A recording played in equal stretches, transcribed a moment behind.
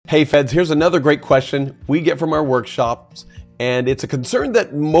Hey Feds, here's another great question we get from our workshops, and it's a concern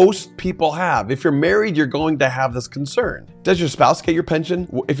that most people have. If you're married, you're going to have this concern. Does your spouse get your pension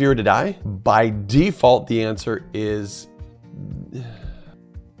if you were to die? By default, the answer is,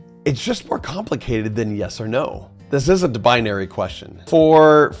 it's just more complicated than yes or no. This isn't a binary question.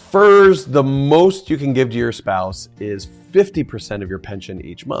 For FERS, the most you can give to your spouse is 50% of your pension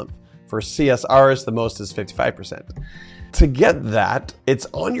each month. For CSRs, the most is 55%. To get that, it's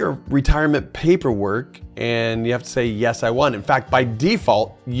on your retirement paperwork and you have to say, yes, I want. In fact, by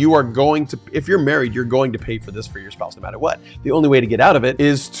default, you are going to, if you're married, you're going to pay for this for your spouse no matter what. The only way to get out of it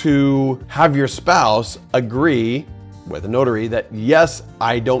is to have your spouse agree with a notary that, yes,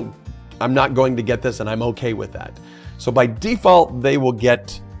 I'm not going to get this and I'm okay with that. So by default, they will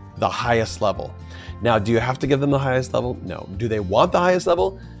get the highest level. Now, do you have to give them the highest level? No. Do they want the highest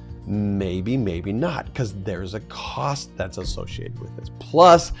level? Maybe, maybe not, because there's a cost that's associated with this.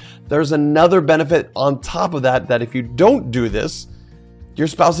 Plus, there's another benefit on top of that, that if you don't do this, your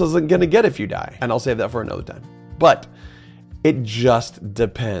spouse isn't going to get if you die. And I'll save that for another time. But it just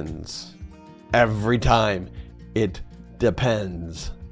depends. Every time, it depends.